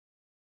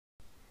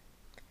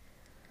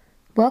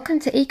Welcome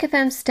to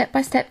EcoTherm's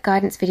step-by-step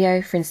guidance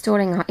video for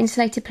installing our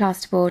insulated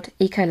plasterboard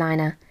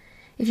EcoLiner.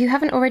 If you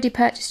haven't already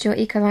purchased your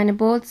EcoLiner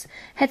boards,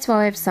 head to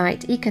our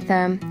website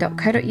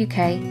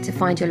ecotherm.co.uk to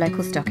find your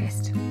local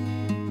stockist.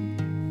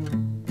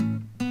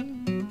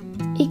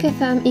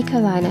 EcoTherm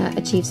EcoLiner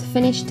achieves a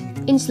finished,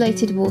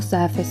 insulated wall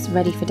surface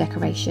ready for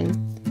decoration.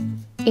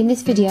 In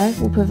this video,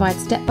 we'll provide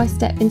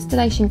step-by-step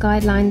installation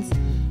guidelines,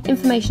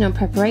 information on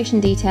preparation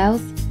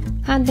details,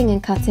 handling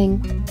and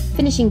cutting,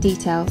 finishing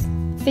details,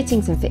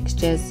 fittings and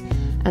fixtures,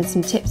 and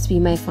some tips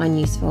you may find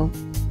useful.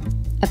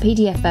 A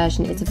PDF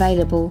version is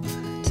available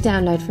to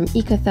download from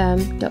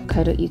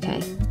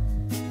ecotherm.co.uk.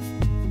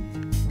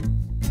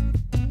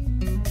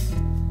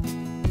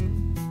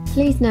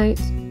 Please note,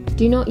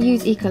 do not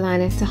use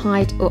EcoLiner to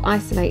hide or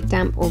isolate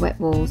damp or wet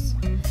walls.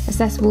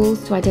 Assess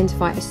walls to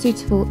identify a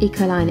suitable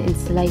EcoLiner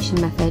installation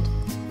method.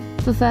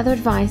 For further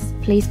advice,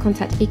 please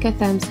contact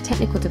EcoTherm's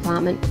technical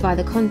department via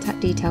the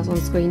contact details on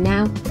screen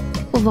now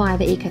or via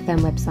the EcoTherm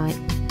website.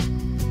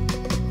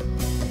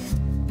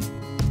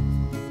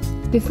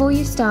 Before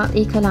you start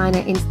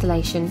EcoLiner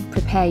installation,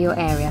 prepare your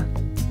area.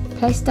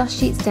 Place dust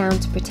sheets down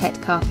to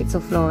protect carpets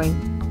or flooring.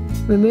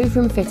 Remove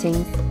room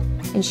fittings.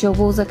 Ensure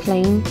walls are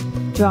clean,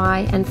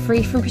 dry and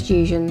free from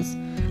protrusions,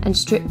 and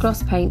strip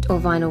gloss paint or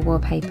vinyl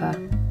wallpaper.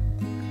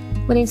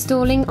 When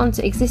installing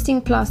onto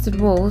existing plastered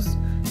walls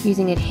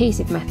using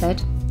adhesive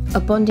method,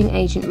 a bonding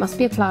agent must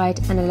be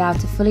applied and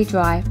allowed to fully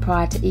dry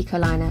prior to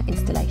EcoLiner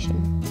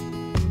installation.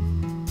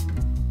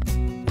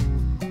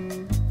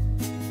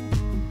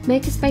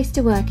 Make a space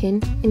to work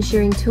in,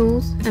 ensuring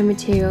tools and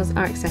materials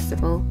are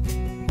accessible.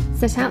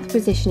 Set out the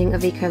positioning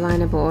of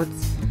EcoLiner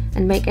boards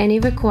and make any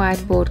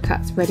required board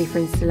cuts ready for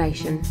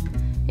installation.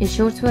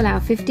 Ensure to allow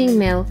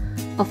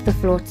 15mm off the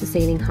floor to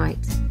ceiling height.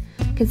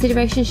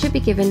 Consideration should be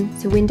given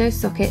to window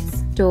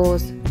sockets,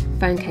 doors,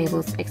 phone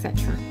cables,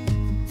 etc.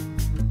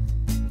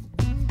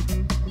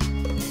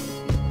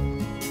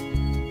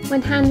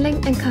 When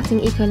handling and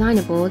cutting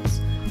EcoLiner boards,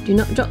 do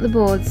not drop the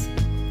boards.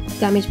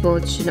 Damaged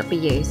boards should not be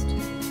used.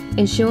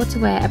 Ensure to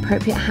wear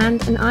appropriate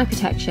hand and eye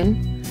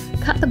protection.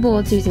 Cut the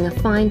boards using a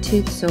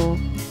fine-tooth saw.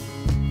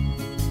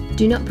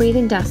 Do not breathe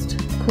in dust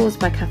caused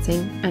by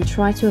cutting and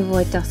try to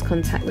avoid dust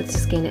contact with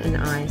skin and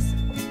eyes.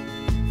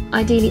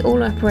 Ideally,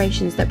 all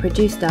operations that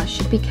produce dust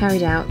should be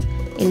carried out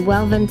in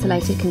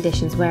well-ventilated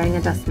conditions wearing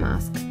a dust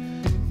mask.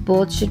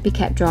 Boards should be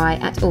kept dry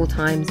at all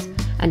times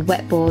and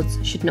wet boards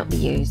should not be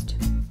used.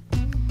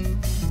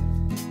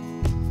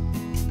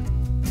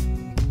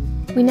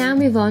 We now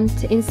move on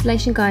to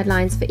installation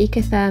guidelines for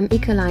EcoTherm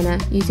EcoLiner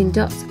using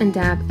dot and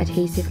dab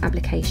adhesive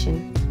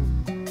application.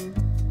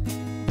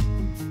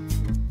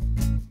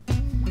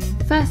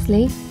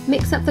 Firstly,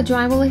 mix up the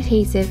drywall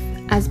adhesive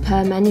as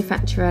per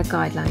manufacturer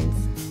guidelines.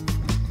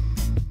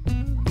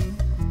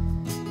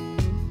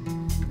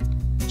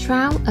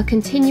 Trowel a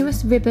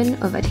continuous ribbon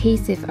of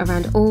adhesive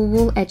around all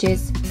wall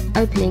edges,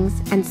 openings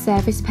and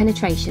surface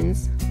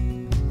penetrations.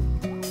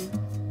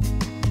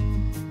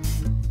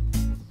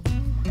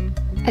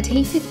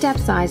 Adhesive dab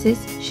sizes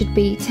should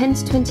be 10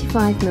 to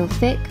 25mm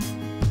thick,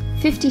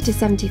 50 to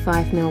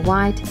 75mm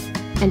wide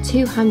and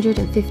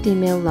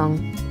 250mm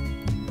long.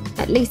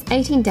 At least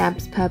 18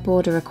 dabs per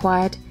board are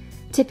required,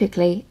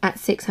 typically at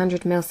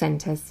 600mm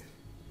centres.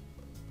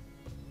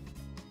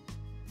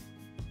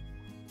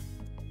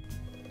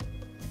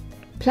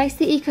 Place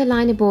the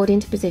EcoLiner board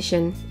into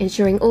position,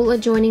 ensuring all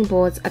adjoining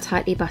boards are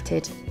tightly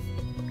butted.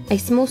 A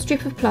small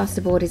strip of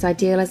plasterboard is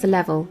ideal as a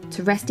level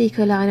to rest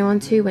EcoLiner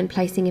onto when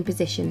placing in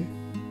position.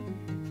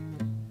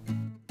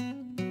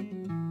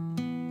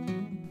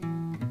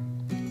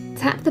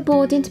 Tap the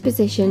board into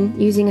position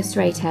using a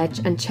straight edge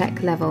and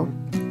check level.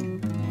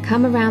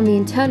 Come around the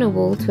internal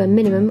wall to a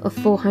minimum of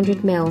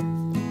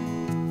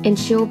 400mm.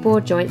 Ensure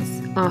board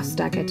joints are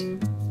staggered.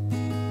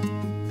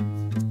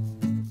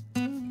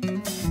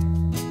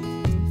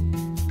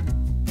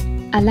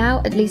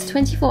 Allow at least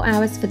 24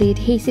 hours for the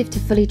adhesive to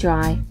fully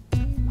dry.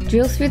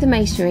 Drill through the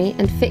masonry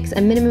and fix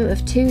a minimum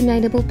of 2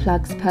 nailable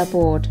plugs per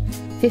board,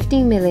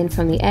 15mm in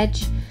from the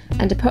edge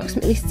and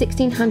approximately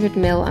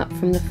 1600mm up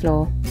from the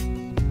floor.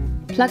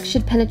 Plugs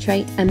should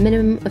penetrate a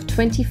minimum of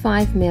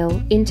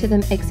 25mm into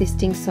the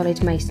existing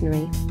solid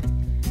masonry.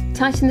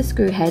 Tighten the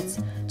screw heads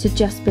to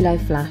just below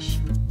flush.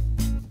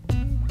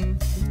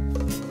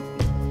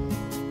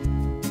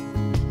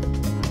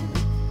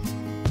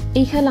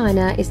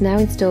 EcoLiner is now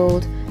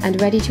installed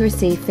and ready to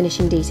receive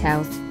finishing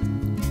details.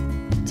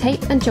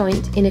 Tape and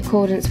joint in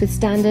accordance with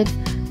standard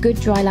good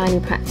dry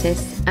lining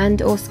practice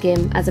and/or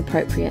skim as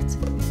appropriate.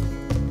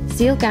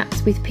 Seal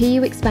gaps with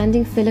PU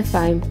expanding filler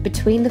foam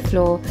between the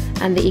floor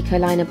and the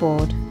EcoLiner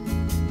board.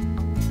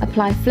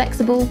 Apply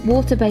flexible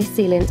water-based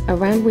sealant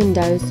around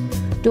windows,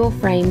 door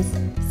frames,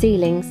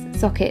 ceilings,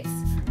 sockets,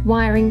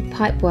 wiring,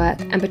 pipework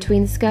and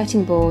between the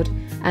skirting board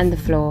and the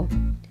floor.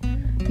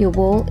 Your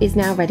wall is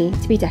now ready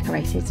to be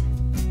decorated.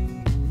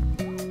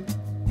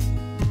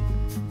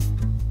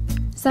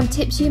 Some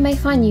tips you may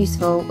find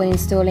useful when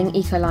installing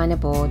EcoLiner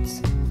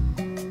boards.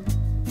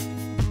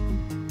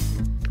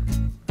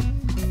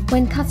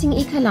 When cutting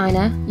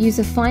EcoLiner, use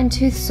a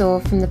fine-tooth saw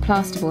from the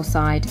plasterboard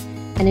side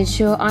and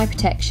ensure eye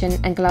protection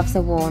and gloves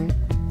are worn.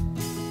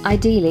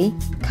 Ideally,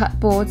 cut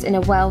boards in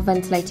a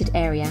well-ventilated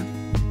area.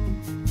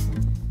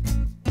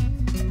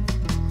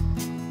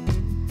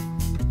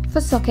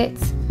 For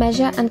sockets,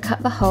 measure and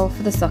cut the hole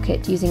for the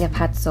socket using a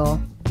pad saw.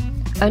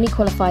 Only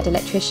qualified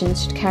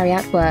electricians should carry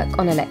out work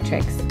on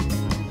electrics.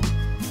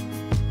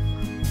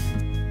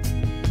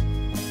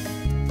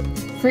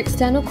 For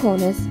external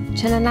corners,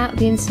 channel out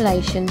the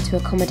insulation to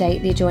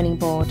accommodate the adjoining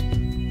board.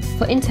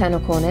 For internal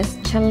corners,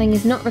 channeling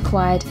is not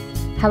required,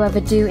 however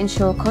do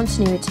ensure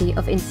continuity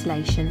of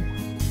insulation.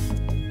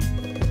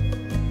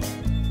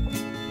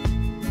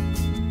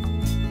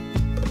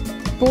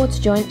 Board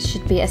joints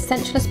should be as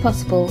central as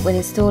possible when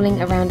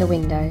installing around a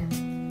window.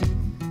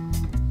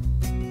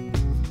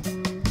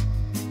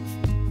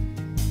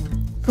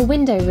 For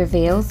window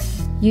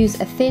reveals, use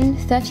a thin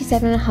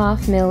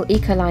 37.5mm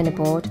EcoLiner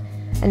board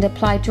and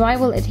apply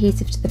drywall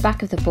adhesive to the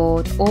back of the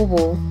board or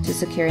wall to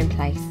secure in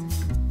place.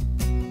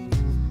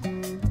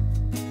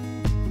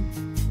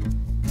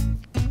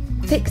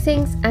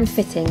 Fixings and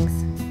fittings.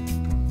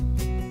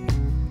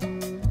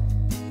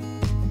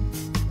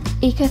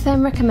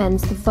 EcoTherm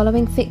recommends the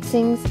following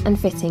fixings and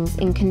fittings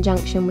in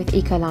conjunction with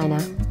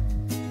EcoLiner.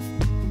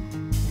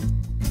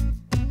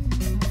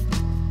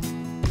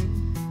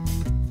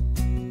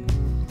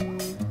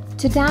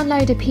 To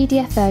download a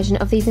PDF version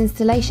of these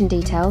installation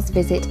details,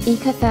 visit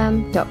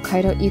ecotherm.co.uk.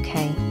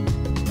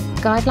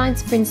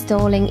 Guidelines for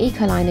installing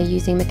EcoLiner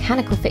using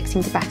mechanical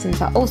fixings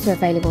battens are also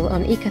available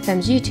on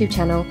EcoTherm's YouTube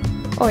channel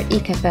or at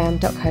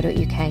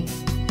ecotherm.co.uk.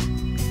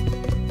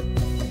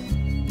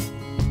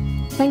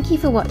 Thank you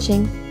for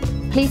watching.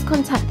 Please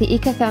contact the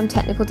EcoTherm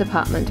technical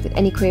department with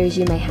any queries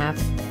you may have.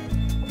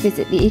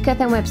 Visit the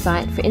EcoTherm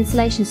website for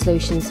installation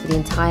solutions for the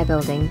entire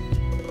building.